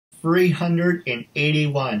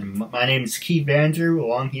381. My name is Keith Andrew.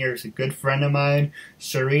 Along here is a good friend of mine,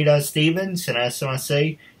 Serita Stevens, and I just want to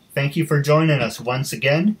say thank you for joining us once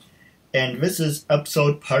again. And this is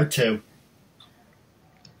episode part 2.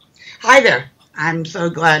 Hi there. I'm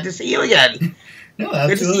so glad to see you again. No,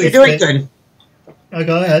 absolutely. Good to see you doing good. Oh,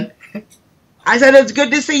 go ahead. I said it's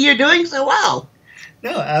good to see you doing so well.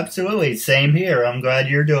 No, absolutely. Same here. I'm glad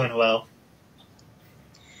you're doing well.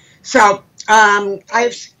 So, I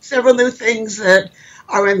have several new things that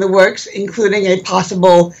are in the works, including a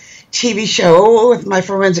possible TV show with my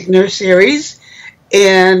forensic nurse series.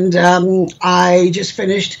 And I just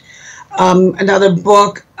finished another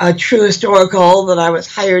book, a true historical, that I was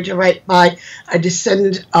hired to write by a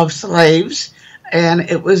descendant of slaves. And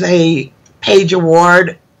it was a Page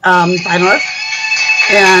Award finalist.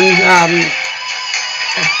 And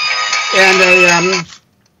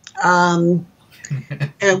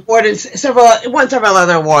won several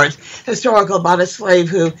other awards. Historical, about a slave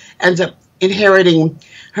who ends up inheriting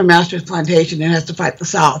her master's plantation and has to fight the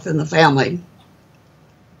South and the family.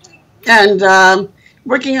 And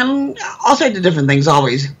working on all sorts of different things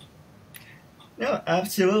always. No,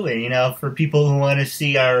 absolutely. You know, for people who want to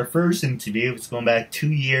see our first interview, it's going back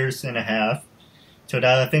 2.5 years. So that,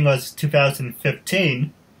 I think, was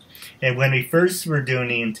 2015. And when we first were doing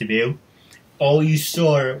the interview, all you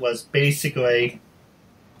saw was basically,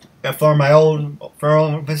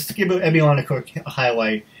 let's give everyone a quick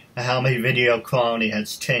highlight of how my video quality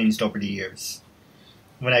has changed over the years.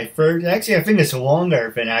 When I first, actually I think it's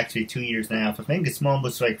longer than actually 2.5 years. I think it's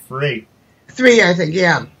almost like 3. 3, I think,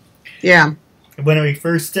 yeah. Yeah. When we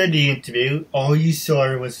first did the interview, all you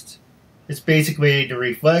saw was, it's basically the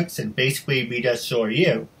reflex, and basically we just saw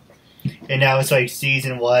you. And now it's like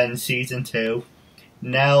season 1, season 2.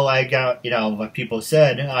 Now I got, what people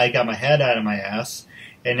said, I got my head out of my ass,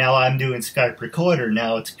 and now I'm doing Skype recorder.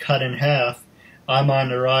 Now it's cut in half. I'm on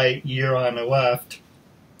the right, you're on the left.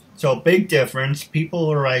 So big difference.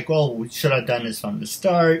 People are like, well, we should have done this from the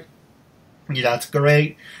start. Yeah, that's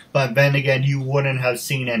great. But then again, you wouldn't have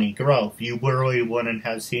seen any growth. You really wouldn't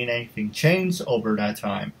have seen anything change over that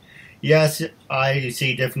time. Yes, I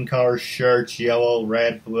see different colors, shirts, yellow,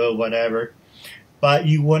 red, blue, whatever. But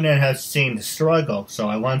you wouldn't have seen the struggle. So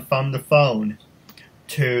I went from the phone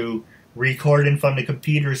to recording from the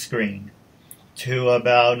computer screen to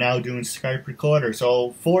about now doing Skype recorder.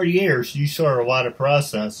 So 4 years, you saw a lot of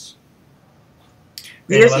process.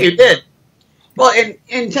 Yes, you did. Well,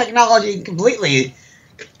 in technology completely,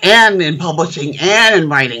 and in publishing, and in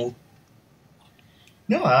writing.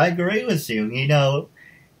 No, I agree with you.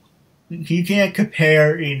 You can't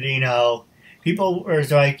compare, people are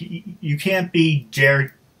like, you can't be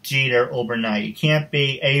Jared Jeter overnight. You can't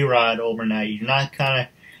be A-Rod overnight. You're not kind of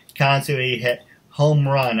constantly hit home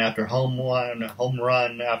run after home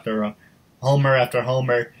run after homer after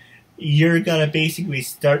homer. You're going to basically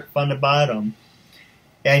start from the bottom.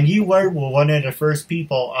 And you were one of the first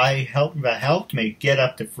people that helped me get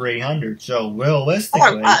up to 300. So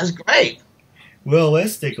realistically, that was great.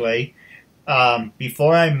 Realistically,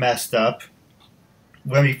 before I messed up,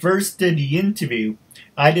 when we first did the interview,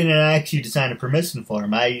 I didn't actually sign a permission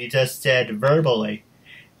form. I just said verbally,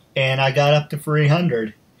 and I got up to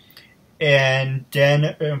 300. And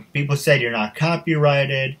then people said you're not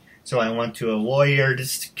copyrighted, so I went to a lawyer,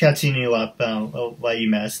 just catching you up while you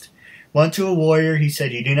missed. Went to a lawyer, he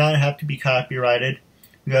said you do not have to be copyrighted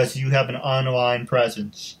because you have an online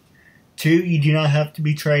presence. 2, you do not have to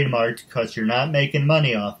be trademarked because you're not making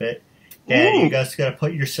money off it. And you just got to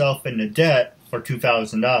put yourself into debt for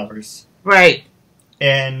 $2,000. Right.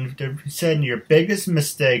 And they said your biggest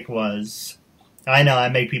mistake was, I know, I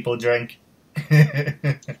make people drink.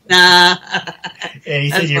 Nah. And he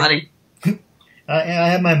That's said, funny. I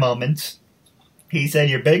have my moments. He said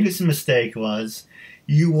your biggest mistake was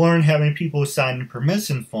you weren't having people sign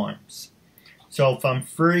permission forms. So from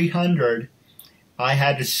 300, I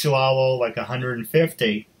had to swallow like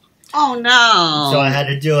 150. Oh, no. So I had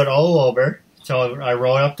to do it all over. So I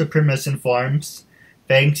wrote up the permission forms.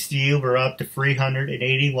 Thanks to you, we're up to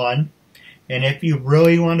 381. And if you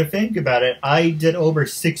really want to think about it, I did over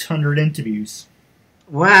 600 interviews.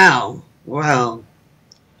 Wow. Wow.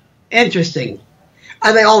 Interesting.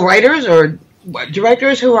 Are they all writers or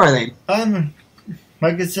directors? Who are they?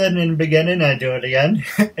 Like I said in the beginning, I do it again.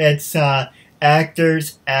 It's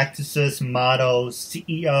actors, actresses, models,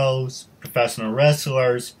 CEOs, professional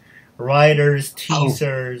wrestlers, writers,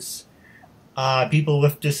 teasers, people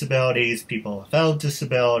with disabilities, people without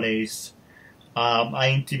disabilities. I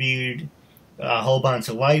interviewed a whole bunch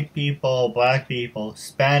of white people, black people,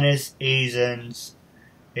 Spanish, Asians,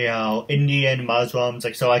 Indian,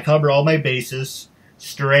 Muslims. So I cover all my bases.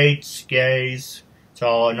 straights, gays,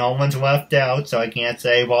 so no one's left out, so I can't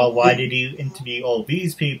say, well, why did you interview all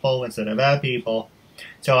these people instead of that people?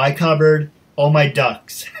 So I covered all my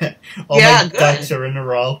ducks. All my ducks are in a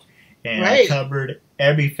row, and I covered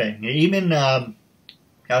everything. Even, I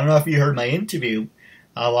don't know if you heard my interview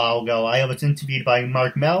a while ago. I was interviewed by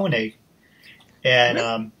Mark Maloney.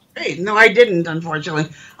 And, no, I didn't, unfortunately.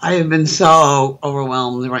 I have been so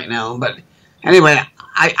overwhelmed right now. But anyway,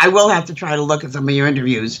 I will have to try to look at some of your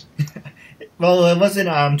interviews. Well, it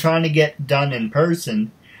wasn't trying to get done in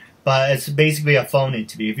person, but it's basically a phone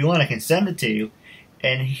interview. If you want, I can send it to you.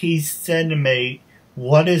 And he said to me,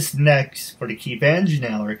 what is next for the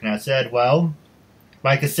KeithAndrewNetWork? And I said, well,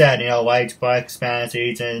 like I said, whites, blacks, Spanish,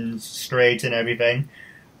 Asians, straights, and everything.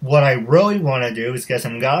 What I really want to do is get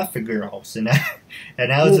some gothic girls. And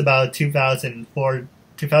that was about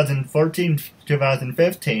 2014,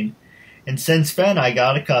 2015. And since then, I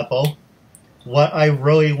got a couple. What I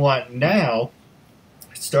really want now,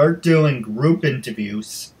 start doing group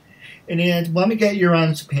interviews. And let me get your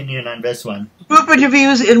honest opinion on this one. Group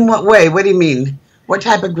interviews in what way? What do you mean? What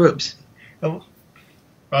type of groups?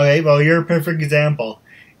 Okay, well, you're a perfect example.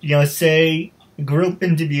 Say group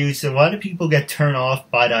interviews, a lot of people get turned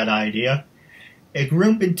off by that idea. A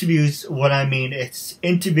group interviews, what I mean, it's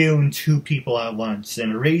interviewing two people at once.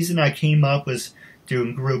 And the reason I came up with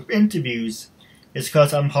doing group interviews is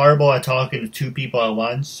because I'm horrible at talking to two people at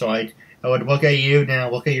once. So I would look at you, then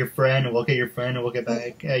I'll look at your friend, and look at your friend, and look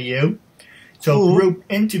back at you. So group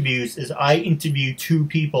interviews is I interview two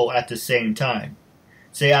people at the same time.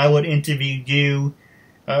 Say I would interview you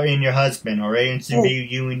and your husband, or I interview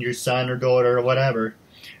you and your son or daughter or whatever.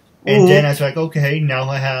 And then I was like, okay, now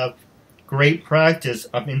I have great practice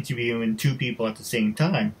of interviewing two people at the same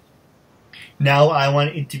time. Now I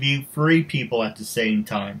want to interview three people at the same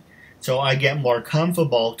time. So I get more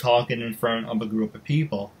comfortable talking in front of a group of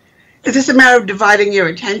people. Is this a matter of dividing your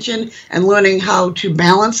attention and learning how to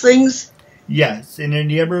balance things? Yes, and then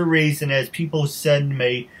the other reason is people said to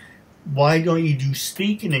me, why don't you do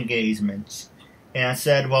speaking engagements? And I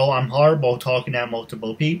said, well, I'm horrible talking at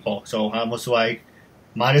multiple people. So I was like,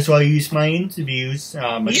 might as well use my interviews for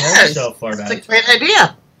that. That's a great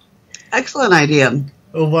idea. Excellent idea.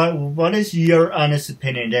 What is your honest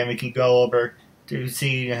opinion? Then we can go over to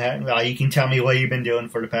see, you can tell me what you've been doing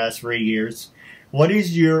for the past 3 years. What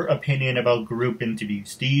is your opinion about group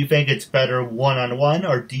interviews? Do you think it's better one-on-one,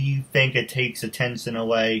 or do you think it takes attention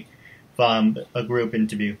away from a group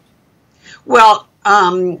interview? Well,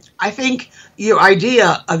 I think your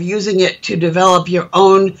idea of using it to develop your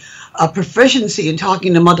own proficiency in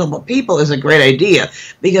talking to multiple people is a great idea,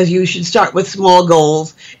 because you should start with small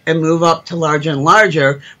goals and move up to larger and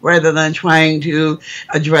larger, rather than trying to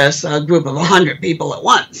address a group of 100 people at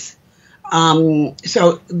once.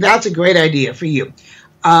 So that's a great idea for you.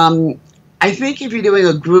 I think if you're doing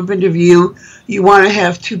a group interview, you want to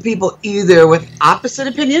have two people either with opposite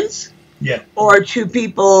opinions, or two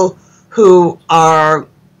people who are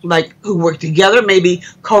who work together, maybe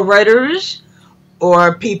co-writers,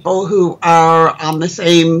 or people who are on the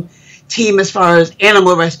same team as far as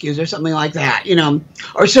animal rescues or something like that,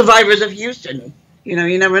 or survivors of Houston.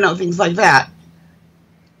 You never know, things like that.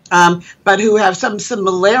 But who have some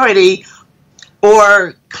similarity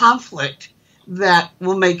or conflict that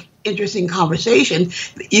will make interesting conversation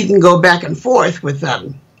that you can go back and forth with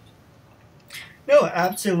them. No,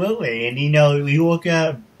 absolutely. And you look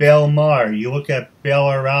at Bill Maher, you look at Bill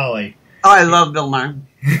O'Reilly. Oh, I love Bill Maher.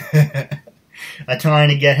 I'm trying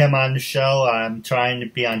to get him on the show. I'm trying to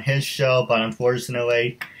be on his show, but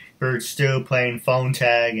unfortunately, we're still playing phone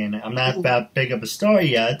tag, and I'm not that big of a star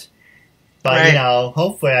yet. But,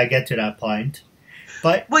 hopefully I get to that point.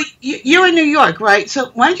 But well, you're in New York, right? So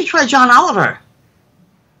why don't you try John Oliver?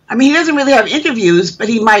 I mean, he doesn't really have interviews, but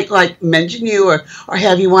he might mention you or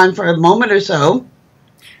have you on for a moment or so.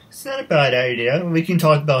 It's not a bad idea. We can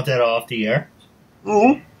talk about that off the air.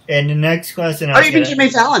 Mm-hmm. And the next question... Or even Jimmy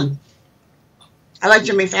Fallon. I like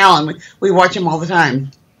Jimmy Fallon. We watch him all the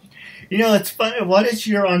time. It's funny. What is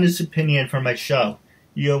your honest opinion for my show?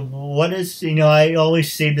 What is... I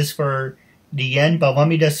always say this for the end, but let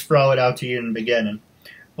me just throw it out to you in the beginning.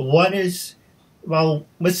 What is... Well,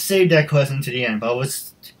 let's save that question to the end, but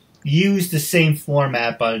let's use the same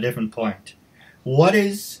format but a different point. What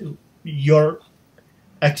is your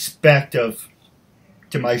expectative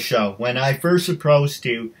to my show? When I first approached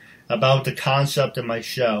you about the concept of my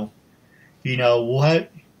show,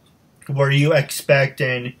 what were you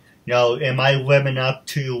expecting? Am I living up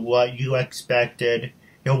to what you expected?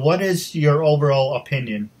 What is your overall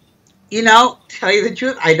opinion? Tell you the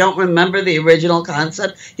truth, I don't remember the original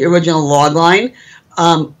concept, the original log line.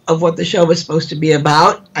 of what the show was supposed to be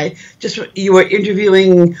about. You were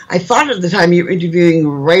interviewing, I thought at the time you were interviewing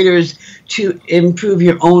writers to improve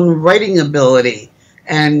your own writing ability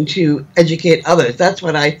and to educate others. That's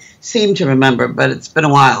what I seem to remember, but it's been a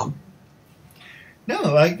while.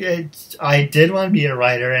 No, I did want to be a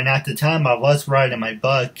writer, and at the time I was writing my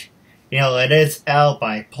book. You know, it is out, but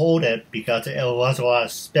I pulled it because it was a lot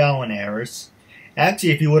of spelling errors.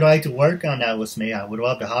 Actually, if you would like to work on that with me, I would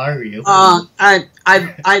love to hire you.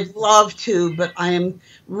 I'd love to, but I am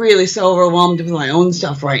really so overwhelmed with my own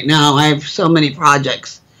stuff right now. I have so many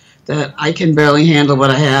projects that I can barely handle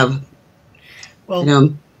what I have.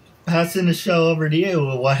 Well, passing the show over to you,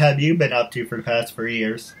 what have you been up to for the past 4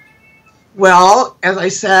 years? Well, as I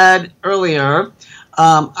said earlier,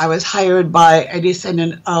 I was hired by a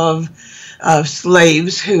descendant of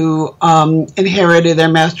slaves who inherited their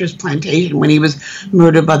master's plantation when he was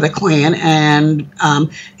murdered by the Klan, and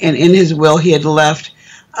in his will he had left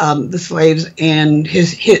the slaves and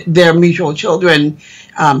their mutual children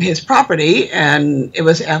his property, and it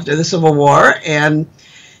was after the Civil War, and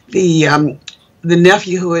the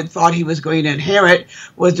nephew who had thought he was going to inherit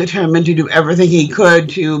was determined to do everything he could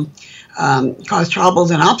to cause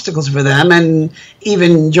troubles and obstacles for them, and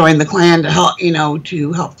even join the Klan to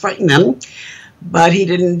help frighten them. But he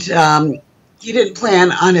didn't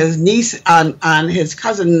plan on his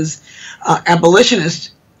cousin's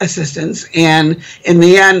abolitionist assistance. And in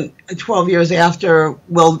the end, 12 years after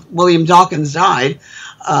William Dawkins died,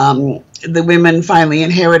 the women finally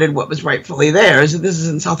inherited what was rightfully theirs. This is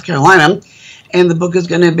in South Carolina, and the book is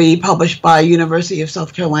going to be published by University of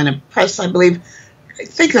South Carolina Press, I believe. I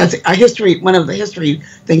think that's one of the history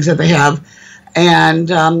things that they have. And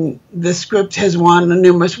the script has won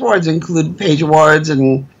numerous awards, including Page Awards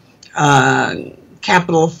and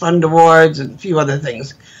Capital Fund Awards and a few other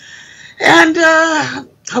things. And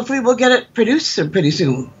hopefully we'll get it produced pretty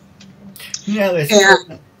soon.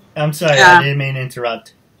 I'm sorry, I didn't mean to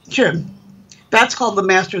interrupt. Sure. That's called The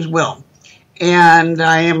Master's Will. And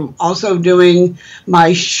I am also doing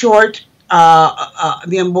my short,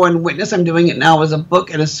 The Unborn Witness. I'm doing it now as a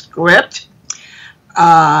book and a script,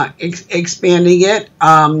 expanding it.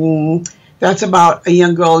 That's about a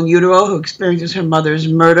young girl in utero who experiences her mother's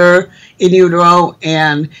murder in utero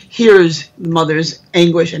and hears the mother's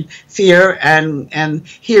anguish and fear, and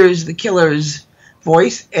hears the killer's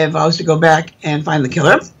voice and vows to go back and find the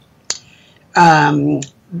killer.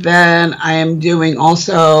 Then I am doing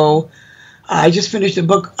also, I just finished a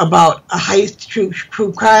book about a heist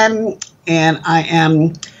true crime, and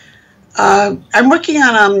I'm working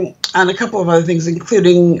on a couple of other things,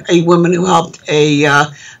 including a woman who helped a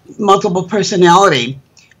multiple personality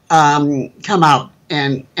come out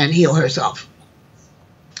and heal herself.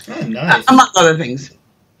 Oh, nice. Among other things.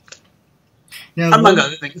 Now,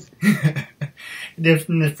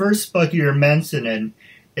 the first book you were mentioning,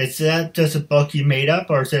 is that just a book you made up,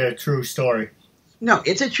 or is it a true story? No,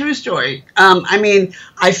 it's a true story. I mean,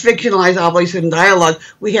 I fictionalize obviously in dialogue.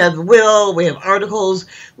 We have the will, we have articles,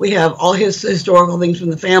 we have all his historical things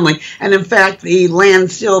from the family, and in fact, the land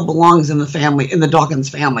still belongs in the family, in the Dawkins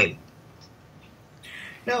family.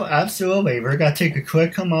 No, absolutely. We're gonna take a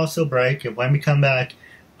quick commercial break, and when we come back,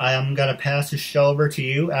 I am gonna pass the show over to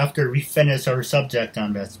you after we finish our subject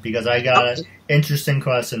on this, because I got an interesting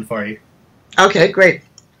question for you. Okay, great.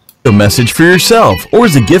 A message for yourself or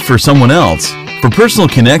as a gift for someone else. For personal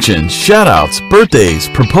connections, shoutouts, birthdays,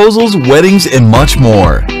 proposals, weddings, and much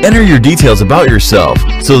more. Enter your details about yourself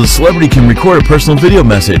so the celebrity can record a personal video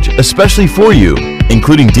message especially for you,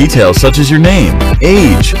 including details such as your name,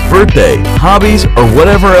 age, birthday, hobbies, or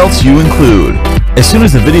whatever else you include. As soon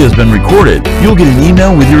as the video has been recorded, you'll get an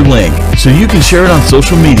email with your link so you can share it on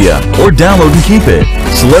social media or download and keep it.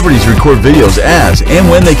 Celebrities record videos as and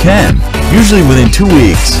when they can, usually within 2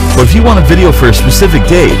 weeks. But if you want a video for a specific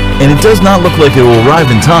date and it does not look like it will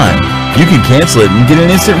arrive in time, you can cancel it and get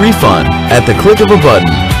an instant refund at the click of a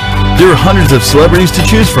button. There are hundreds of celebrities to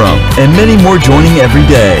choose from and many more joining every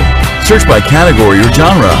day. Search by category or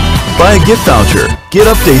genre, buy a gift voucher, get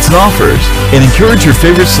updates and offers, and encourage your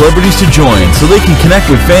favorite celebrities to join so they can connect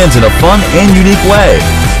with fans in a fun and unique way,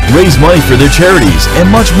 raise money for their charities, and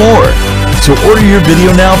much more. So order your video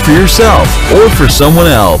now for yourself or for someone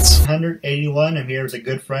else. 181, and here's a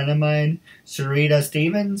good friend of mine, Serita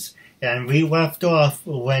Stevens, and we left off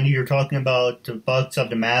when you were talking about the books of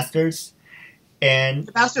the Masters. And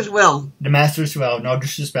The Master's Will. The Master's Will, no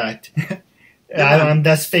disrespect. I'm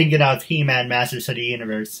just thinking of He-Man, Masters of the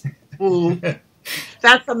Universe.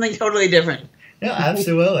 That's something totally different. No,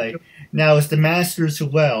 absolutely. Now, it's The Master's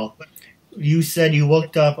Will. You said you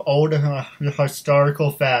looked up all the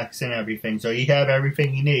historical facts and everything, so you have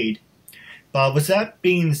everything you need. But with that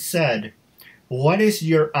being said, what is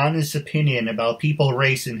your honest opinion about people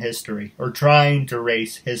erasing history, or trying to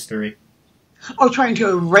erase history? Oh, trying to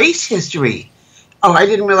erase history. Oh, I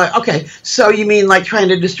didn't realize. Okay, so you mean like trying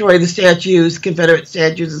to destroy the statues, Confederate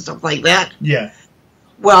statues and stuff like that? Yeah.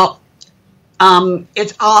 Well,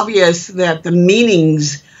 it's obvious that the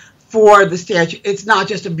meanings for the statue, it's not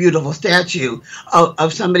just a beautiful statue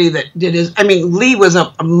of somebody that did his, I mean, Lee was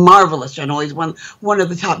a marvelous general. He's one of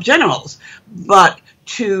the top generals. But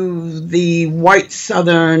to the white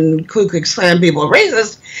Southern Ku Klux Klan people,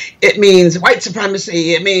 racist, it means white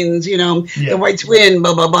supremacy. It means, the whites win,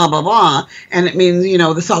 blah, blah, blah, blah, blah. And it means,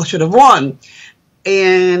 the South should have won.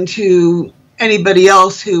 And to anybody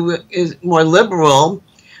else who is more liberal,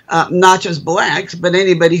 not just blacks, but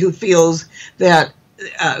anybody who feels that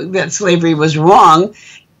slavery was wrong,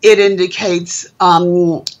 it indicates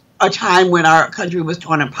a time when our country was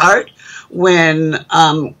torn apart, when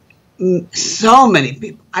so many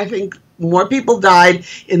people, I think more people died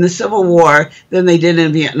in the Civil War than they did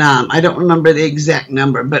in Vietnam. I don't remember the exact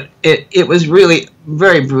number, but it was really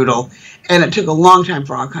very brutal, and it took a long time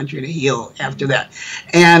for our country to heal after that.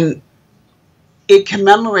 And it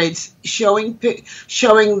commemorates showing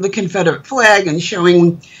the Confederate flag and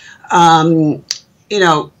showing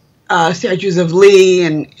statues of Lee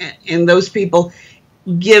and those people,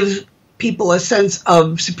 give people a sense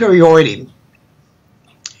of superiority.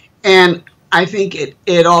 And I think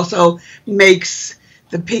it also makes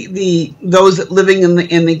those that living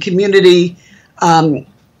in the community,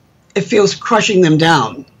 it feels crushing them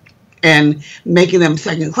down and making them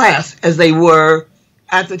second class, as they were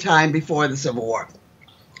at the time before the Civil War.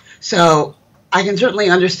 So I can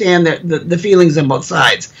certainly understand the feelings on both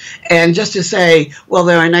sides. And just to say, well,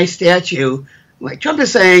 they're a nice statue, like Trump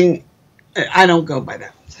is saying, I don't go by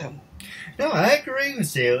that. So. No, I agree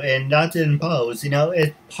with you, and not to impose.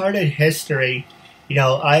 It's part of history. Hey,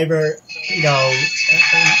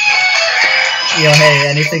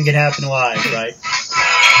 anything can happen live, right?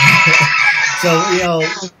 So,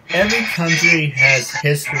 every country has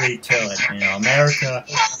history to it. America,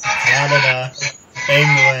 Canada,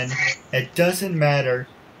 England, it doesn't matter.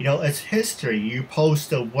 It's history. You're supposed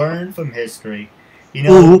to learn from history.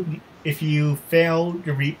 If you fail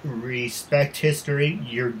to respect history,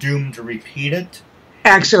 you're doomed to repeat it.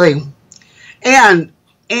 Actually, and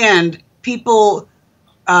people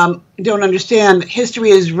don't understand that history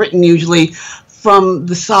is written usually from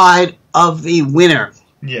the side of the winner.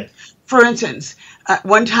 Yeah. For instance,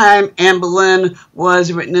 one time Anne Boleyn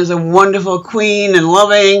was written as a wonderful queen and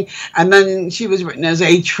loving, and then she was written as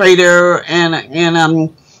a traitor and a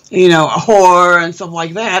whore and stuff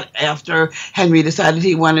like that after Henry decided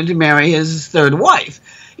he wanted to marry his third wife.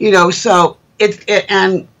 So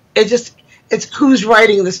it's who's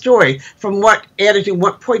writing the story, from what attitude,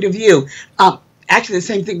 what point of view. Actually, the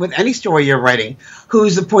same thing with any story you're writing.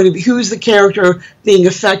 Who's the point of view? Who's the character being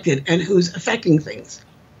affected, and who's affecting things?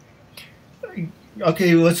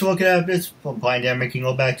 Okay, let's look at this pandemic and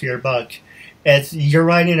go back to your book. You're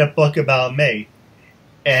writing a book about me.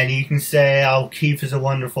 And you can say, oh, Keith is a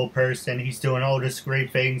wonderful person. He's doing all this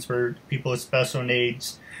great things for people with special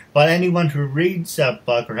needs. But anyone who reads that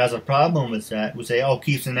book or has a problem with that will say, oh,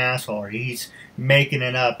 Keith's an asshole, or he's making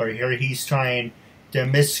it up, or he's trying to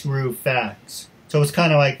misscrew facts. So it's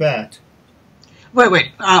kind of like that.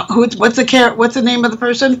 Wait. What's the name of the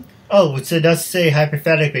person? Oh, it does say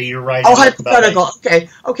hypothetically you're writing. Oh, hypothetical.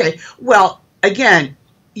 Okay. Well, again,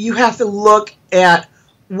 you have to look at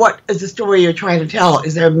what is the story you're trying to tell.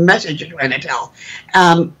 Is there a message you're trying to tell?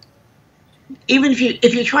 Even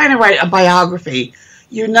if you're trying to write a biography,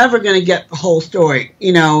 you're never going to get the whole story,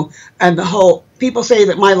 and the whole. People say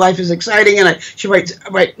that my life is exciting and I should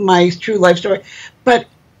write my true life story, but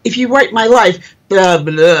if you write my life, blah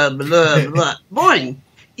blah blah blah, boring.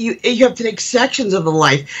 You have to take sections of the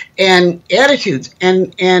life and attitudes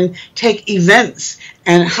and take events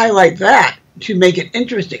and highlight that to make it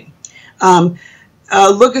interesting.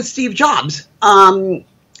 Look at Steve Jobs.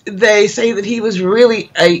 They say that he was really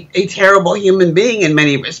a terrible human being in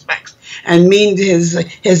many respects, and mean to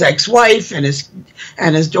his ex-wife and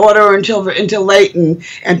his daughter until late,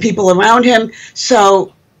 and people around him.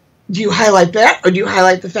 So, do you highlight that, or do you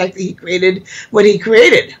highlight the fact that he created what he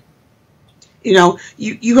created?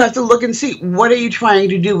 You have to look and see, what are you trying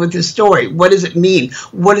to do with this story? What does it mean?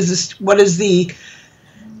 What is the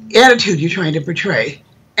attitude you're trying to portray?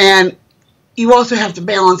 And you also have to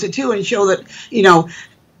balance it too and show that,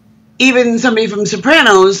 even somebody from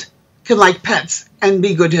Sopranos can like pets and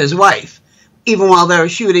be good to his wife, even while they're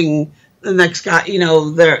shooting the next guy,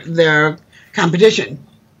 their competition.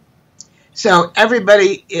 So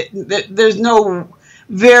everybody, there's no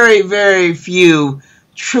very, very few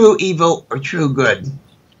true evil or true good.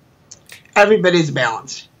 Everybody's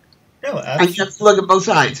balanced. No, And you have to look at both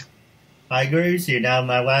sides. I agree with you. Now,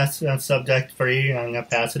 my last subject for you, I'm going to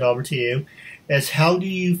pass it over to you, is how do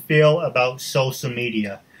you feel about social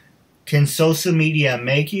media? Can social media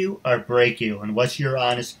make you or break you? And what's your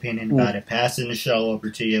honest opinion about it? Passing the show over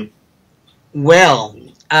to you. Well,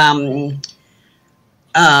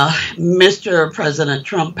 Mr. President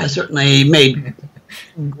Trump has certainly made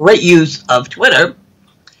great use of Twitter.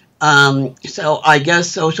 So I guess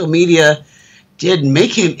social media did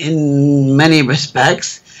make him in many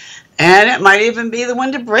respects. And it might even be the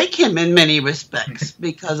one to break him in many respects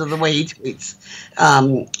because of the way he tweets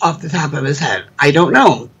off the top of his head. I don't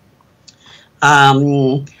know.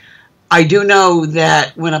 I do know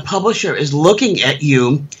that when a publisher is looking at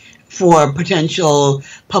you for potential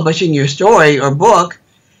publishing your story or book,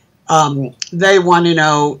 they want to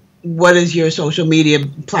know, what is your social media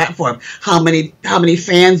platform? How many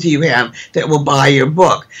fans do you have that will buy your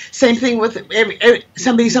book? Same thing with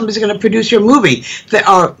somebody's going to produce your movie.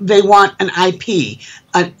 They want an IP,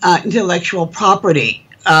 an intellectual property,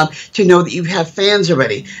 to know that you have fans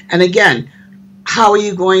already. And again, how are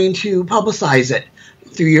you going to publicize it?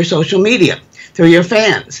 Through your social media, through your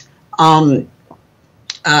fans. So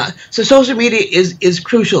social media is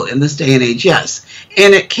crucial in this day and age, yes.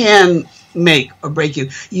 And it can make or break you.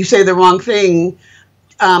 You say the wrong thing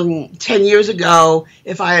 10 years ago,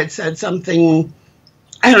 if I had said something,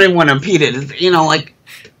 I don't even want to repeat it, like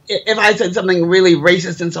if I said something really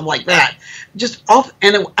racist and stuff like that, just off,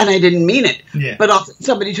 and I didn't mean it, but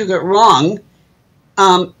somebody took it wrong,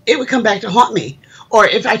 it would come back to haunt me. Or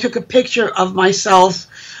if I took a picture of myself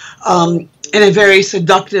in a very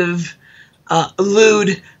seductive,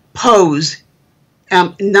 lewd pose.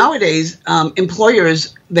 Nowadays,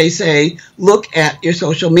 employers, they say, look at your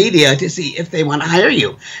social media to see if they want to hire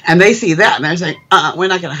you. And they see that, and they're saying, we're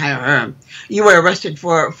not going to hire her. You were arrested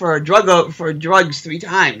for drugs 3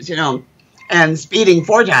 times, and speeding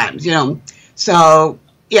 4 times, So,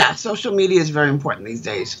 yeah, social media is very important these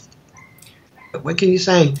days. But what can you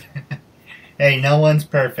say? Hey, no one's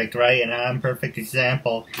perfect, right? And I'm a perfect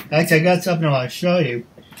example. Actually, I got something I want to show you.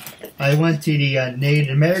 I went to the Native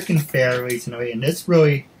American Fair recently, and this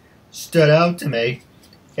really stood out to me.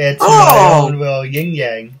 It's my own little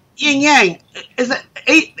yin-yang. Yin-yang. Is that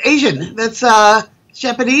Asian? That's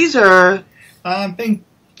Japanese or? I think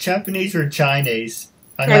Japanese or Chinese.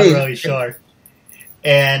 I'm not really sure.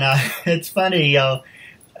 And it's funny,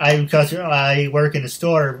 because I work in the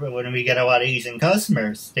store when we get a lot of Asian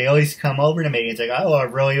customers. They always come over to me and say, "Oh, I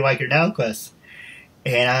really like your necklace."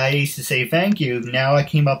 And I used to say thank you. Now I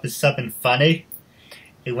came up with something funny.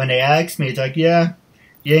 And when they asked me, it's like, yeah,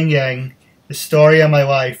 yin yang, the story of my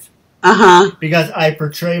life. Because I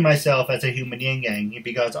portray myself as a human yin yang.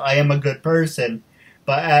 Because I am a good person,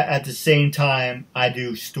 but at the same time, I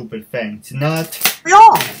do stupid things. We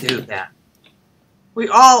all do that.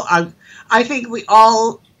 I think we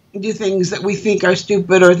all do things that we think are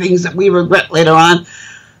stupid or things that we regret later on.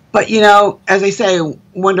 But, as I say,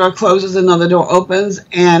 one door closes, another door opens.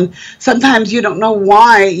 And sometimes you don't know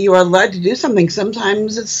why you are led to do something.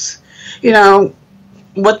 Sometimes it's,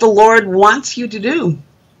 what the Lord wants you to do.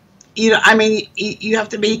 You have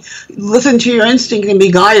to listen to your instinct and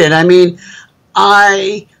be guided.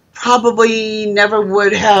 I probably never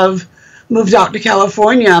would have moved out to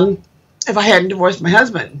California if I hadn't divorced my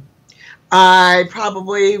husband. I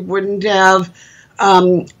probably wouldn't have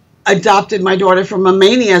adopted my daughter from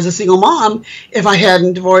Romania as a single mom if I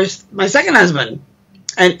hadn't divorced my second husband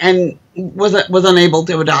and was unable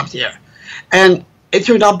to adopt here. And it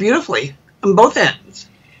turned out beautifully on both ends.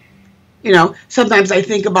 Sometimes I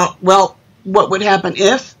think about, well, what would happen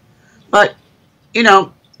if, but,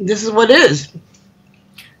 this is what it is.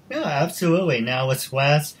 Yeah, absolutely. Now it's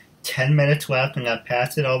last 10 minutes left, and I'll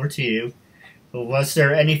pass it over to you. Was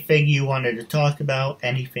there anything you wanted to talk about?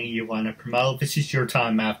 Anything you want to promote? This is your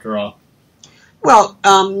time, after all. Well,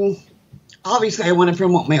 obviously, I want to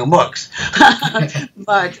promote my own books,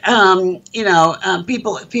 but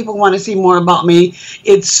people want to see more about me.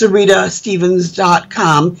 It's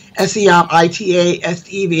SeritaStevens.com,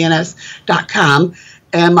 SeritaStevens.com,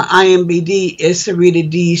 and my IMBD is Serita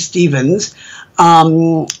D. Stevens,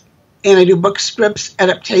 and I do book scripts,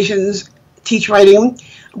 adaptations, teach writing.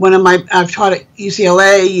 I've taught at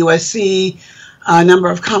UCLA, USC, a number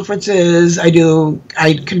of conferences. I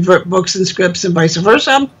convert books and scripts and vice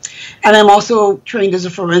versa. And I'm also trained as a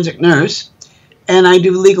forensic nurse. And I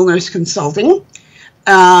do legal nurse consulting.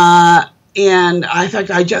 And in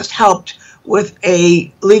fact, I just helped with a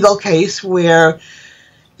legal case where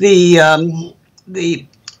the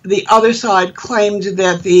the other side claimed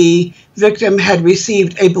that the victim had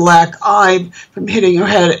received a black eye from hitting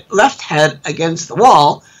her left head against the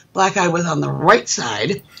wall. Black eye was on the right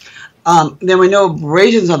side. There were no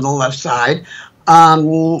abrasions on the left side.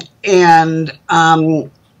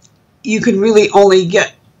 You can really only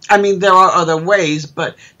get, I mean, there are other ways,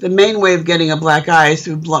 but the main way of getting a black eye is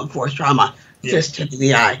through blunt force trauma, just hitting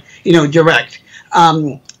the eye, direct.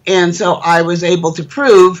 And so I was able to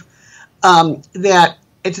prove that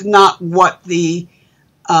it's not what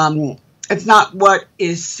it's not what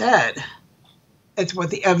is said. It's what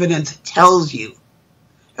the evidence tells you,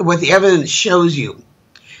 and what the evidence shows you.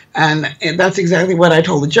 And that's exactly what I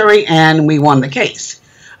told the jury, and we won the case.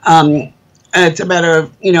 It's a matter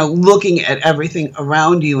of, looking at everything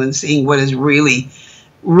around you and seeing what is really,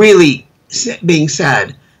 really being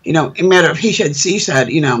said. A matter of he said, she said,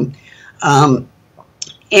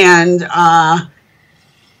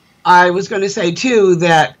 I was going to say, too,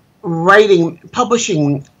 that writing,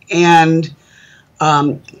 publishing, and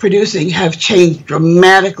producing have changed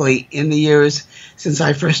dramatically in the years since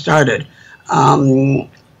I first started.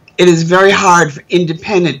 It is very hard for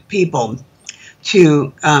independent people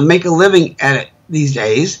to make a living at it these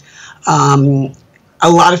days. A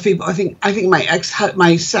lot of people, I think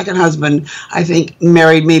my second husband,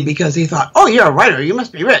 married me because he thought, oh, you're a writer, you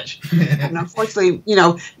must be rich. And unfortunately,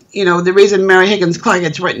 the reason Mary Higgins Clark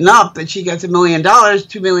gets written up, that she gets $1 million,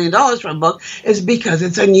 $2 million for a book, is because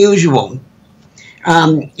it's unusual.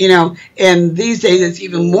 And these days it's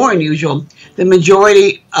even more unusual. The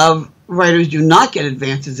majority of writers do not get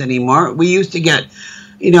advances anymore. We used to get,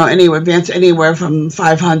 anywhere from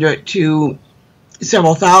 500 to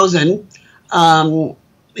several thousand.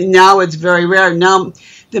 Now it's very rare. Now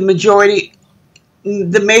the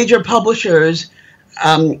major publishers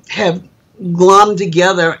have glommed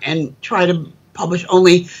together and try to publish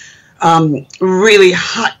only really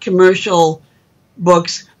hot commercial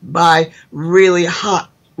books by really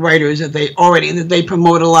hot writers that they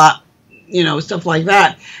promote a lot, stuff like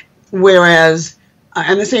that. Whereas,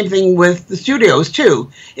 and the same thing with the studios too.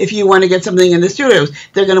 If you want to get something in the studios,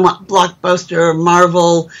 they're going to want blockbuster,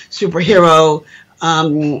 Marvel, superhero,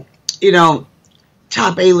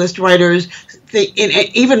 top A-list writers.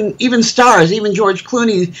 Even stars, even George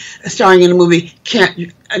Clooney starring in a movie can't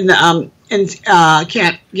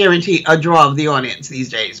guarantee a draw of the audience these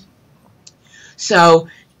days. So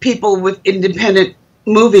people with independent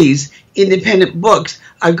movies, independent books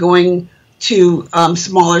are going to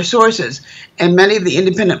smaller sources, and many of the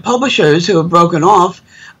independent publishers who have broken off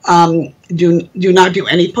do not do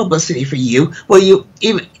any publicity for you. Well, you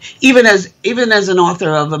even as an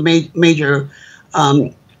author of a major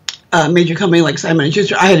company like Simon &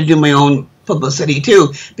 Schuster, I had to do my own publicity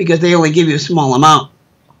too, because they only give you a small amount,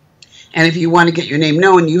 and if you want to get your name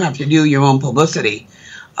known, you have to do your own publicity.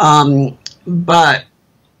 But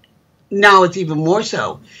now it's even more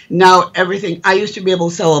so. Now everything, I used to be able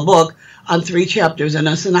to sell a book on 3 chapters and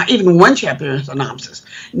even 1 chapter in a synopsis.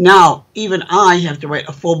 Now, even I have to write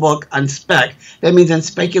a full book on spec. That means on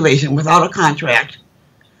speculation, without a contract.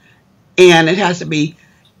 And it has to be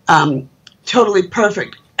totally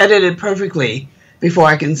perfect, edited perfectly before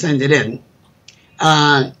I can send it in.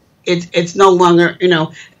 It's no longer,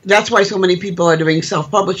 that's why so many people are doing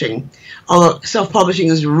self-publishing. Although self-publishing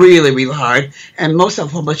is really, really hard, and most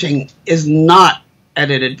self-publishing is not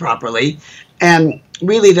edited properly, and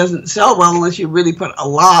really doesn't sell well unless you really put a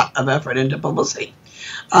lot of effort into publicity.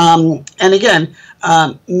 And again,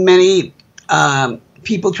 many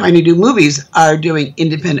people trying to do movies are doing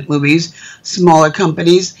independent movies, smaller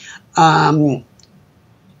companies.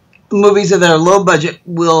 Movies that are low budget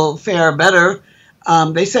will fare better.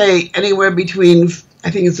 They say anywhere between, I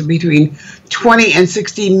think it's between 20 and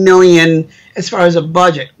 60 million as far as a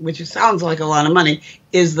budget, which sounds like a lot of money,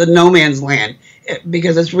 is the no man's land,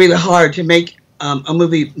 because it's really hard to make a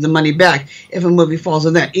movie the money back if a movie falls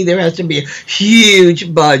in that. Either has to be a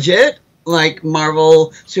huge budget like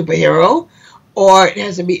Marvel superhero, or it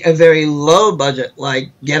has to be a very low budget like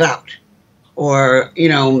Get Out, or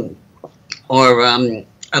a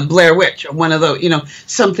Blair Witch, or one of those,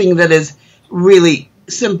 something that is really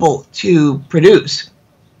simple to produce.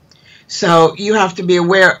 So you have to be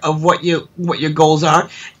aware of what your goals are.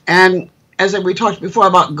 And as we talked before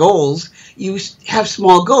about goals, you have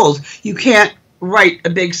small goals. You can't write a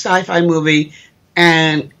big sci-fi movie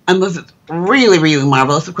and unless it's really, really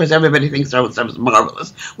marvelous. Of course, everybody thinks Star Wars is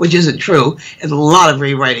marvelous, which isn't true. It's a lot of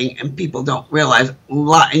rewriting, and people don't realize a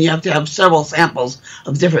lot. And you have to have several samples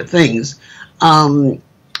of different things. You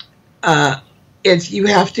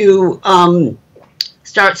have to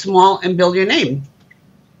start small and build your name.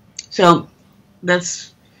 So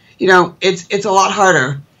that's, it's a lot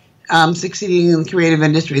harder succeeding in the creative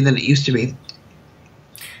industry than it used to be.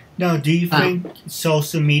 Now, do you think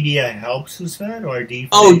social media helps with that, or do you?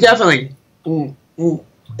 Oh, definitely.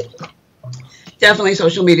 Definitely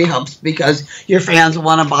social media helps because your fans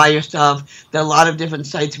want to buy your stuff. There are a lot of different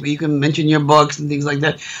sites where you can mention your books and things like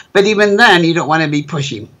that. But even then, you don't want to be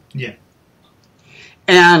pushy. Yeah.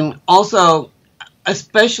 And also,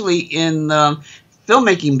 especially in the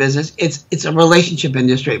filmmaking business, it's a relationship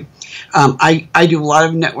industry. I do a lot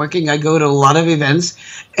of networking. I go to a lot of events.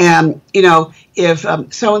 And, you know, if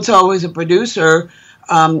so-and-so is a producer,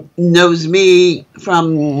 knows me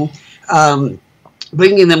from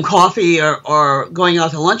bringing them coffee or going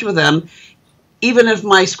out to lunch with them, even if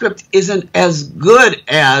my script isn't as good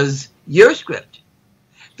as your script,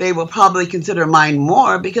 they will probably consider mine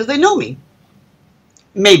more because they know me.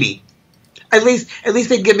 Maybe. At least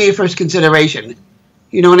they give me a first consideration.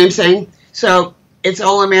 You know what I'm saying? So it's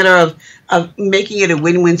all a matter of making it a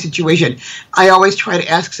win-win situation. I always try to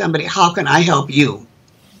ask somebody, how can I help you?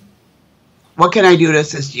 What can I do to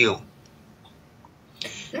assist you?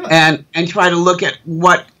 Yeah. And try to look at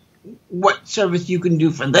what service you can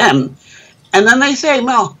do for them. And then they say,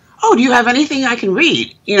 well, oh, do you have anything I can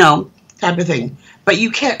read? You know, type of thing. But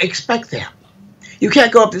you can't expect that. You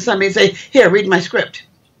can't go up to somebody and say, here, read my script.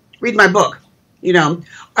 Read my book. You know,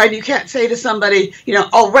 or you can't say to somebody, you know,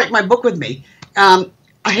 oh, write my book with me. I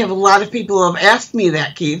have a lot of people who have asked me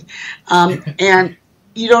that, Keith. And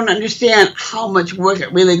you don't understand how much work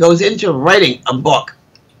it really goes into writing a book.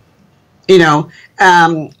 You know,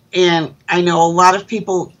 and I know a lot of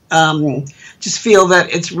people just feel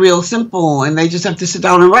that it's real simple and they just have to sit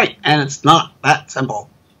down and write, and it's not that simple.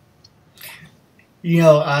 You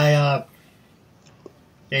know, I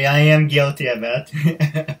am guilty of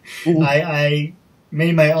that. I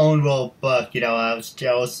made my own little book. You know, I was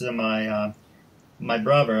jealous of my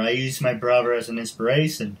brother. I used my brother as an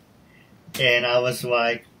inspiration, and I was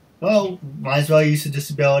like, well, might as well use a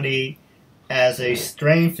disability as a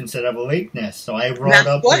strength instead of a weakness. So I wrote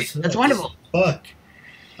up this book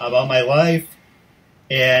about my life,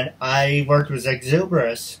 and I worked with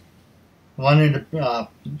exuberance, one of the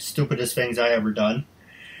stupidest things I ever done,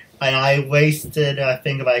 and I wasted, I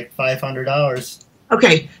think, like $500.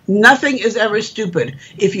 Okay, nothing is ever stupid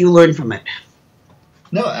if you learn from it.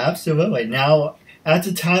 No, absolutely. Now, at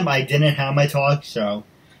the time, I didn't have my talk show.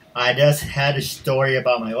 I just had a story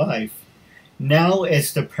about my life. Now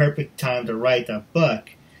is the perfect time to write a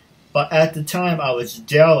book. But at the time, I was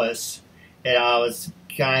jealous, and I was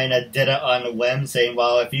kind of did it on a whim, saying,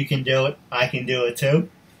 well, if you can do it, I can do it too.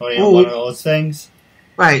 Or, you know, one of those things.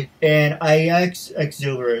 Right. And I asked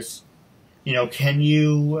exuberance, you know, can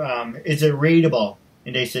you, is it readable?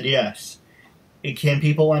 And they said, yes. And can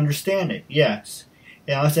people understand it? Yes.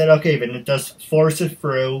 And I said, okay, then just force it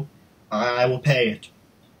through. I will pay it.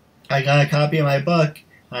 I got a copy of my book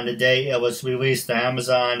on the day it was released to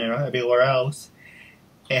Amazon and everywhere else.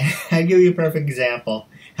 And I give you a perfect example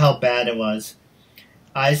how bad it was.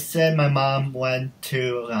 I said my mom went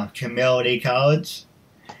to community college.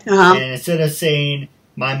 And instead of saying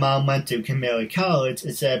my mom went to community college,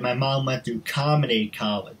 it said my mom went to comedy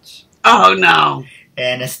college. Oh, no.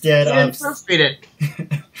 And instead of... read it.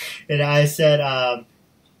 And I said,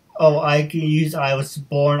 oh, I can use, I was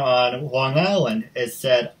born on Long Island. It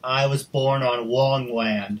said, I was born on Long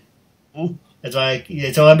Land. It's like,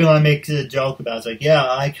 so everyone makes a joke about it. It's like, yeah,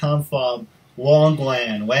 I come from Long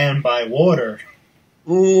Land, land by water.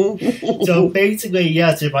 So basically,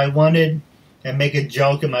 yes, if I wanted to make a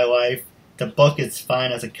joke in my life, the book is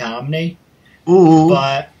fine as a comedy.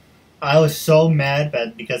 But I was so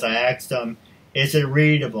mad because I asked them, is it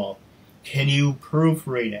readable? Can you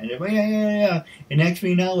proofread it? And they're like, yeah. And next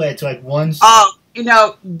thing you know, it's like one... Oh, you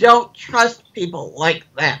know, don't trust people like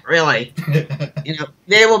that, really. You know,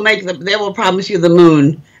 they will promise you the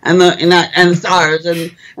moon and the stars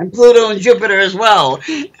and Pluto and Jupiter as well.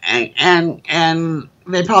 And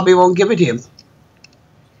they probably won't give it to you.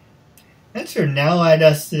 That's true. Now I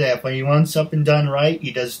just say, when you want something done right,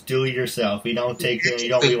 you just do it yourself. You don't you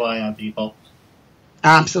don't rely on people.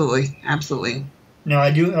 Absolutely. Absolutely. Now, I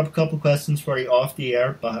do have a couple questions for you off the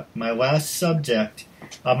air, but my last subject,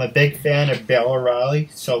 I'm a big fan of Bill O'Reilly,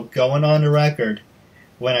 so going on the record,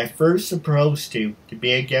 when I first approached you to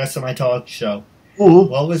be a guest on my talk show,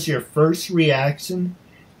 what was your first reaction?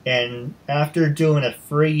 And after doing a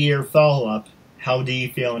 3-year follow-up, how do you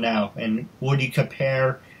feel now? And would you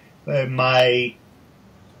compare my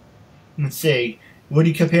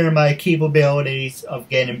capabilities of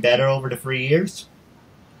getting better over the 3 years?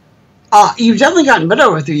 You've definitely gotten better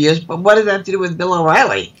over 3 years, but what does that have to do with Bill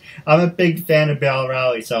O'Reilly? I'm a big fan of Bill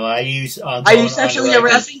O'Reilly, so I use... Are you sexually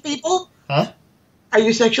harassing people? Huh? Are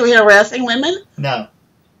you sexually harassing women? No.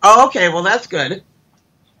 Oh, okay. Well, that's good.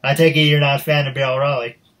 I take it you're not a fan of Bill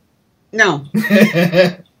O'Reilly. No.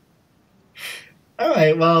 All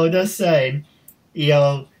right. Well, just saying,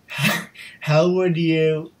 how would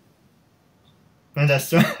you? I'm just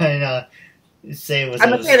trying to say it was.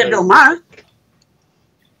 I'm a fan of Bill Maher.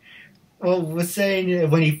 Well, we're saying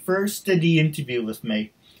when he first did the interview with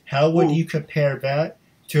me, how would you compare that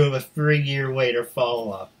to a 3-year later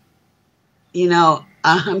follow-up?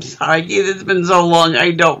 I'm sorry, Keith. It's been so long,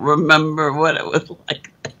 I don't remember what it was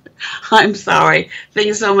like. I'm sorry.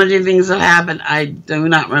 So many things have happened. I do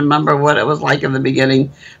not remember what it was like in the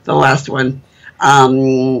beginning, the last one,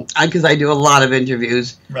 because I do a lot of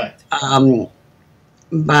interviews. Right.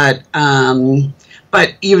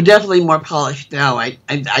 But you're definitely more polished now. I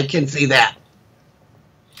can see that.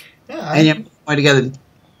 Yeah, and you're more together.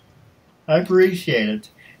 I appreciate it.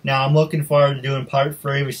 Now I'm looking forward to doing part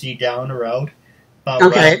 3 with you down the road.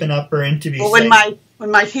 About wrapping up our interview. Well, when my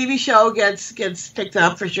TV show gets picked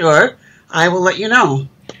up for sure, I will let you know.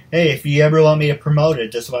 Hey, if you ever want me to promote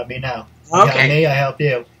it, just let me know. You got me, I help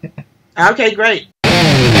you. Okay, great.